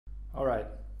Alright,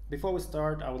 before we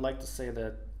start, I would like to say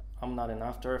that I'm not an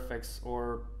After Effects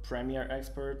or Premiere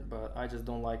expert, but I just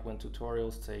don't like when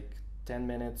tutorials take 10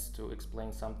 minutes to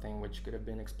explain something which could have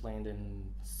been explained in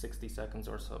 60 seconds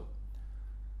or so.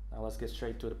 Now let's get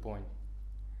straight to the point.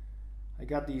 I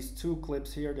got these two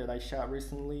clips here that I shot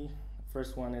recently. The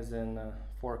first one is in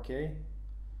 4K,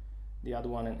 the other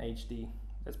one in HD.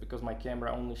 That's because my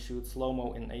camera only shoots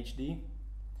slow-mo in HD,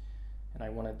 and I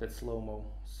wanted that slow-mo.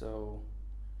 So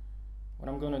what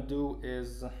I'm gonna do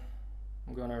is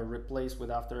I'm gonna replace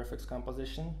with After Effects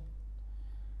composition.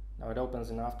 Now it opens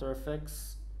in After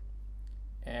Effects,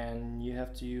 and you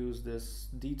have to use this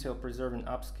detail preserving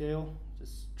upscale.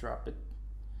 Just drop it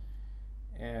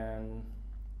and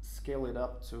scale it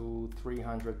up to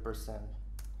 300%.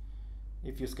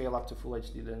 If you scale up to Full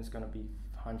HD, then it's gonna be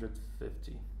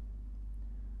 150.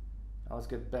 Now let's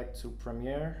get back to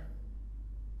Premiere,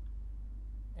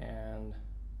 and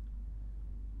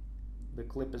the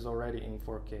clip is already in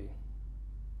 4K.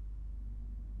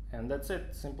 And that's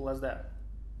it, simple as that.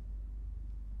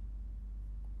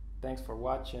 Thanks for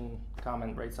watching,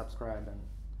 comment, rate, subscribe, and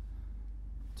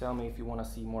tell me if you want to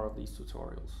see more of these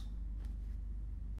tutorials.